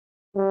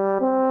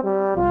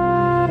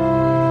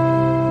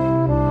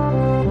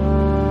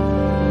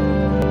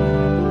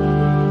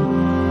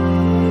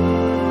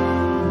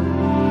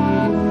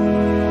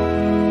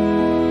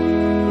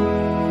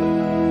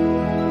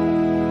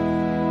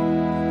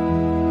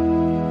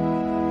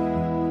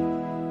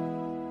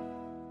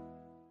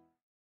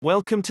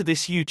Welcome to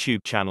this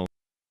YouTube channel.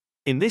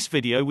 In this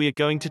video we are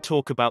going to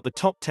talk about the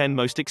top 10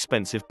 most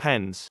expensive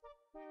pens.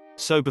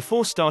 So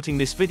before starting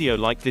this video,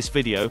 like this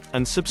video,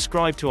 and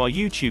subscribe to our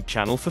YouTube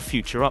channel for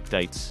future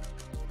updates.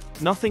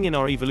 Nothing in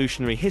our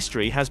evolutionary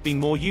history has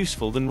been more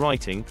useful than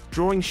writing.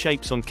 Drawing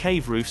shapes on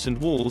cave roofs and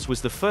walls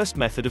was the first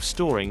method of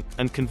storing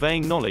and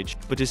conveying knowledge,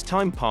 but as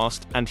time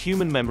passed, and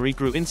human memory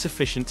grew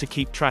insufficient to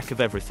keep track of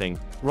everything,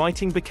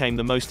 writing became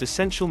the most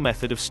essential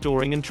method of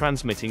storing and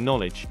transmitting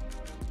knowledge.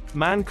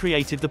 Man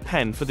created the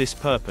pen for this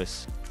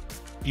purpose.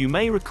 You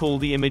may recall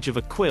the image of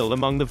a quill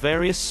among the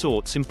various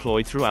sorts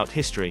employed throughout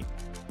history.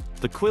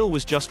 The quill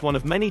was just one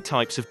of many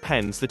types of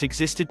pens that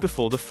existed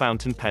before the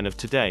fountain pen of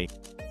today.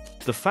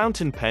 The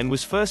fountain pen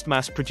was first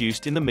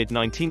mass-produced in the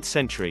mid-19th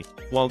century,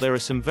 while there are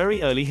some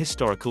very early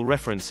historical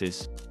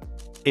references.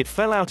 It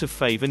fell out of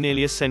favor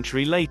nearly a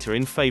century later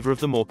in favor of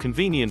the more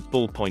convenient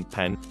ballpoint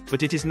pen,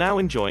 but it is now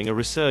enjoying a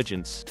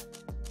resurgence.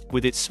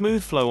 With its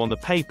smooth flow on the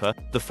paper,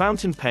 the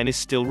fountain pen is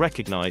still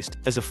recognized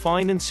as a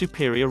fine and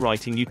superior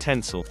writing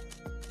utensil.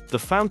 The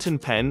fountain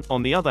pen,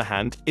 on the other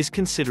hand, is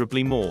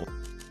considerably more.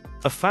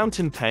 A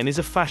fountain pen is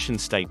a fashion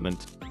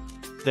statement.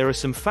 There are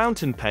some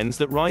fountain pens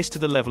that rise to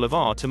the level of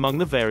art among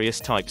the various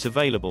types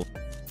available.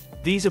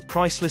 These are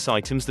priceless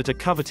items that are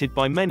coveted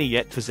by many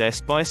yet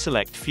possessed by a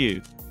select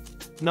few.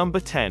 Number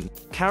 10.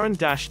 Caran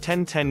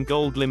 1010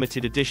 Gold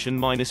Limited Edition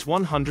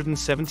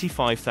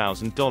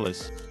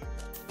 -$175,000.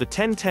 The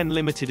 1010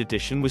 limited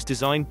edition was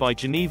designed by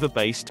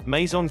Geneva-based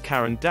Maison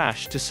Caran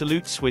to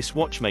salute Swiss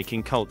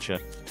watchmaking culture.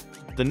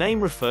 The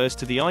name refers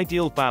to the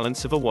ideal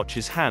balance of a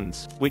watch's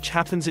hands, which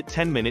happens at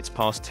 10 minutes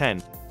past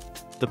 10.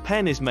 The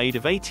pen is made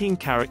of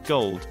 18-karat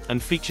gold,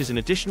 and features an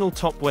additional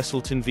top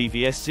Wesselton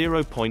VVS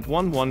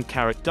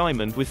 0.11-karat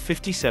diamond with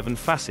 57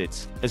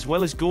 facets, as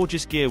well as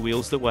gorgeous gear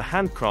wheels that were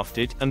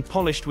handcrafted and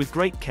polished with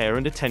great care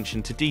and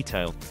attention to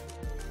detail.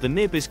 The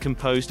nib is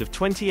composed of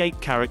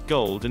 28-karat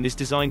gold and is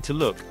designed to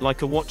look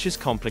like a watch's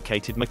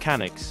complicated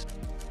mechanics.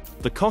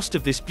 The cost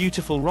of this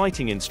beautiful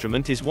writing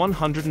instrument is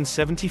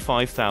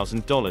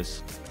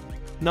 $175,000.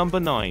 Number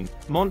 9.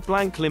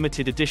 MontBlanc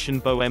Limited Edition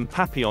Bohème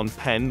Papillon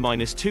Pen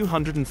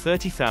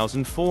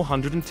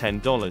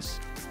 -$230,410.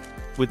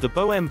 With the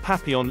Bohème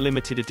Papillon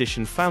Limited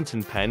Edition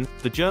fountain pen,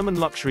 the German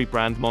luxury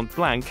brand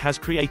MontBlanc has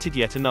created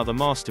yet another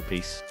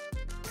masterpiece.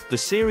 The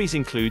series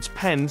includes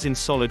pens in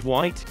solid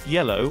white,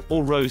 yellow,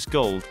 or rose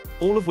gold,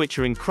 all of which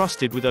are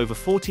encrusted with over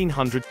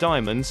 1,400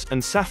 diamonds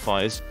and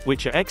sapphires,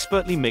 which are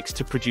expertly mixed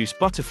to produce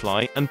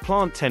butterfly and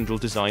plant tendril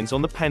designs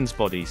on the pen's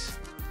bodies.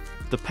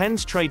 The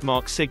pen's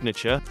trademark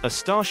signature, a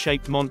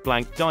star-shaped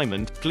MontBlanc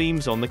diamond,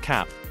 gleams on the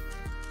cap.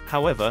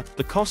 However,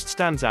 the cost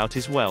stands out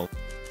as well.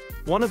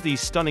 One of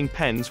these stunning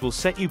pens will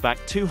set you back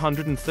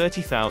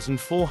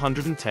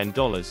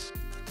 $230,410.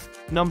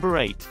 Number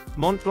 8.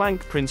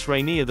 MontBlanc Prince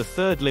Rainier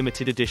III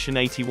Limited Edition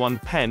 81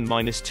 Pen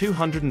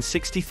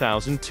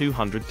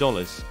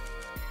 -$260,200.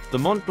 The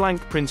MontBlanc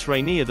Prince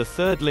Rainier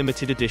III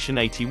Limited Edition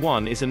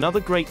 81 is another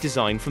great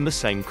design from the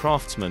same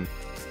craftsman.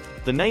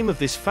 The name of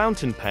this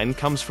fountain pen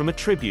comes from a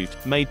tribute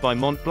made by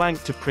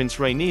MontBlanc to Prince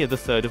Rainier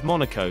III of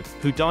Monaco,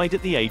 who died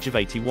at the age of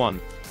 81.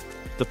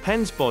 The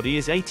pen's body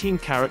is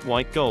 18-karat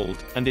white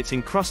gold, and it's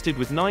encrusted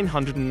with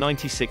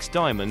 996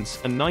 diamonds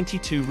and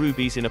 92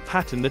 rubies in a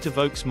pattern that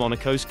evokes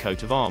Monaco's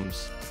coat of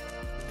arms.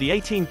 The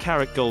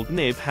 18-karat gold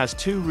nib has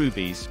 2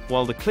 rubies,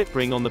 while the clip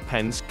ring on the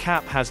pen's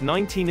cap has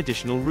 19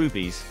 additional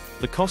rubies.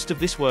 The cost of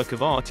this work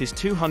of art is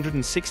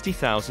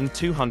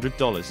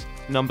 $260,200.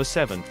 Number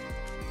 7.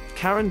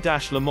 Caran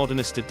La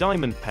Modernista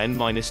Diamond Pen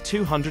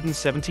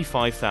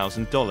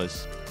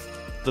 -$275,000.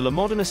 The La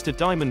Modernista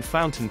Diamond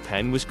Fountain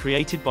Pen was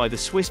created by the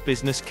Swiss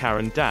business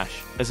Caran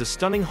as a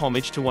stunning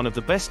homage to one of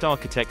the best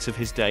architects of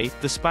his day,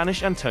 the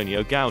Spanish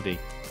Antonio Gaudí.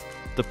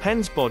 The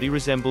pen's body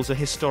resembles a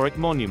historic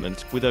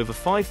monument, with over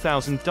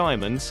 5,000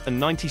 diamonds and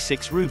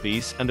 96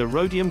 rubies and a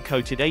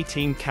rhodium-coated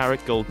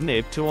 18-karat gold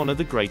nib to honor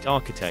the great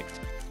architect.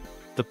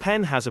 The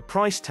pen has a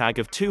price tag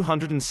of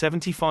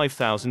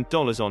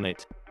 $275,000 on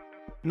it.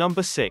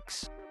 Number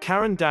 6.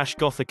 Caran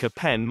Gothica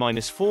Pen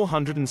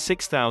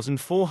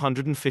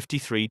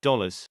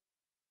 -$406,453.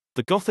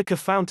 The Gothica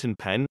fountain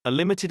pen, a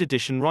limited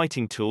edition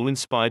writing tool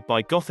inspired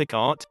by Gothic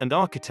art and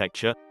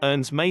architecture,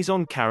 earns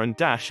Maison Caran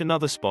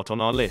another spot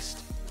on our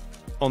list.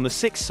 On the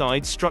 6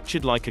 sides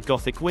structured like a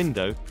Gothic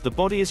window, the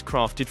body is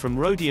crafted from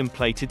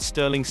rhodium-plated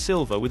sterling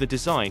silver with a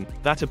design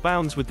that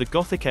abounds with the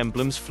Gothic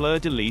emblems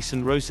fleur-de-lis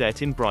and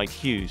rosette in bright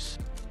hues.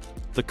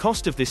 The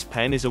cost of this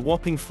pen is a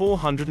whopping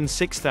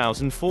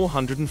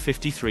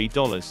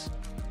 $406,453.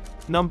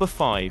 Number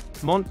 5.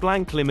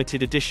 MontBlanc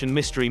Limited Edition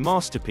Mystery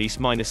Masterpiece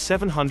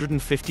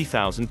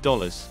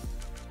 -$750,000.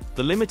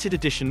 The limited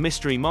edition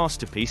Mystery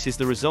Masterpiece is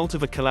the result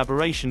of a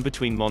collaboration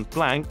between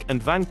MontBlanc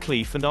and Van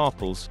Cleef &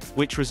 Arpels,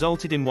 which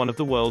resulted in one of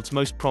the world's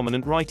most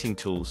prominent writing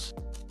tools.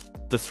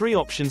 The 3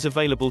 options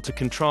available to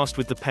contrast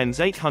with the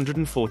pen's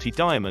 840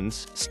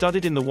 diamonds,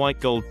 studded in the white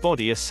gold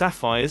body, are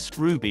sapphires,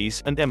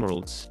 rubies, and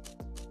emeralds.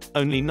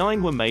 Only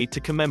 9 were made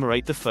to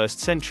commemorate the first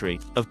century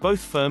of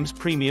both firms'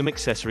 premium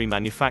accessory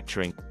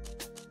manufacturing.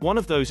 One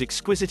of those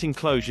exquisite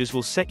enclosures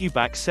will set you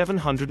back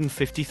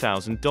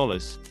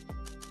 $750,000.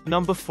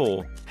 Number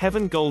 4.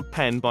 Heaven Gold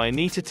Pen by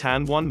Anita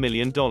Tan, $1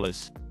 million.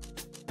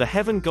 The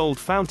Heaven Gold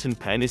Fountain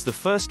Pen is the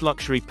first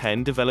luxury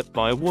pen developed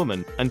by a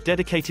woman, and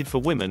dedicated for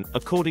women,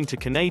 according to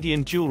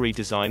Canadian jewelry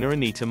designer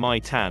Anita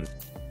Tan.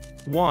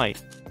 Why?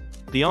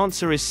 The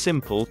answer is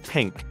simple: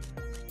 pink.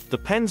 The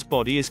pen's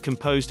body is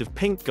composed of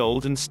pink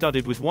gold and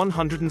studded with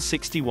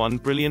 161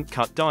 brilliant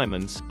cut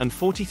diamonds, and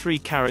 43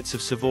 carats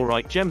of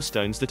Savourite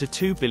gemstones that are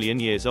 2 billion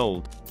years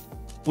old.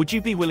 Would you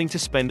be willing to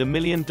spend $1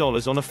 million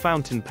on a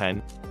fountain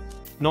pen?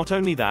 Not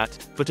only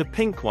that, but a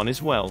pink one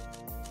as well.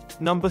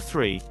 Number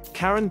 3.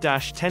 Caran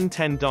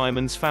 1010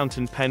 Diamonds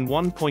Fountain Pen,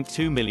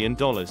 $1.2 million.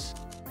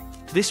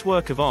 This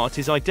work of art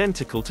is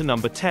identical to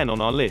number 10 on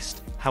our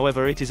list,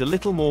 however it is a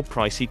little more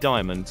pricey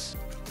diamonds.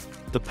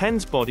 The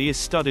pen's body is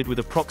studded with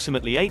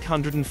approximately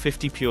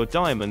 850 pure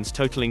diamonds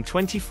totaling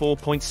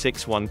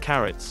 24.61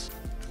 carats.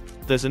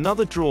 There's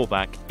another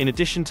drawback: in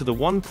addition to the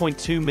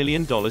 $1.2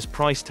 million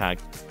price tag,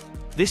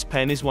 this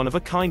pen is one of a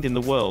kind in the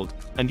world,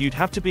 and you'd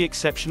have to be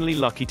exceptionally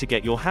lucky to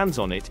get your hands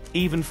on it,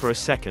 even for a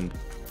second.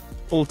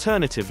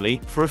 Alternatively,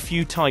 for a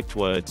few typed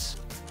words.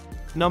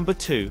 Number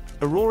 2.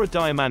 Aurora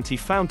Diamante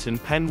Fountain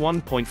Pen,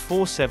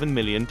 $1.47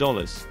 million.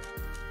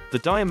 The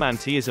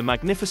Diamante is a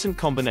magnificent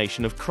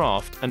combination of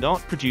craft and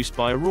art produced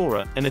by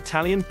Aurora, an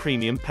Italian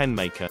premium pen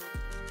maker.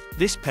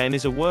 This pen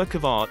is a work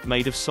of art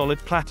made of solid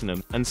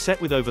platinum, and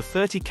set with over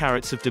 30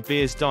 carats of De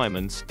Beers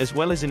diamonds, as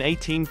well as an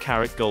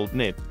 18-carat gold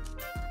nib.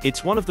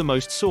 It's one of the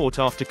most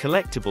sought-after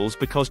collectibles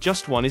because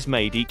just one is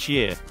made each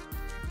year.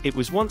 It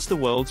was once the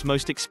world's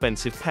most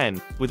expensive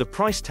pen, with a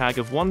price tag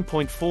of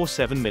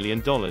 $1.47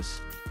 million.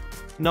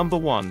 Number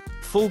 1.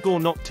 Fulgor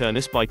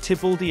Nocturnus by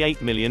Tibaldi,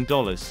 $8 million.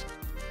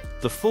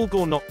 The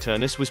Fulgor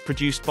Nocturnus was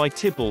produced by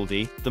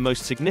Tibaldi, the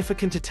most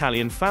significant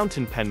Italian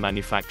fountain pen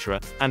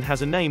manufacturer, and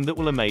has a name that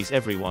will amaze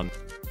everyone.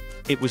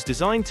 It was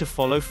designed to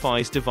follow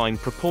Phi's divine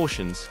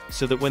proportions,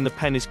 so that when the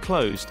pen is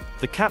closed,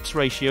 the cap's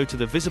ratio to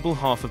the visible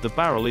half of the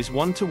barrel is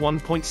 1 to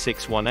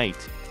 1.618.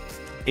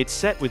 It's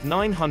set with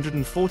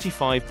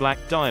 945 black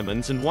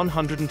diamonds and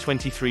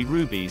 123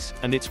 rubies,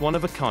 and it's one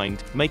of a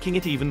kind, making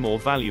it even more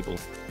valuable.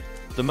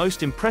 The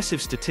most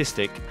impressive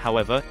statistic,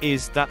 however,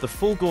 is that the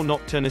Fulgor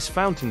Nocturnus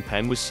fountain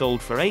pen was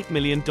sold for $8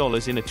 million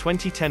in a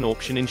 2010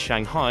 auction in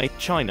Shanghai,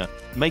 China,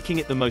 making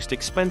it the most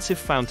expensive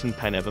fountain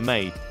pen ever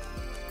made.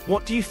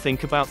 What do you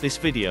think about this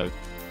video?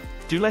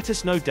 Do let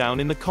us know down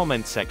in the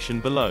comment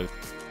section below.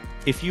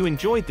 If you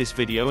enjoyed this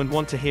video and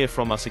want to hear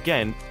from us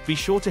again, be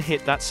sure to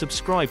hit that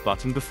subscribe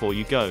button before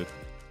you go.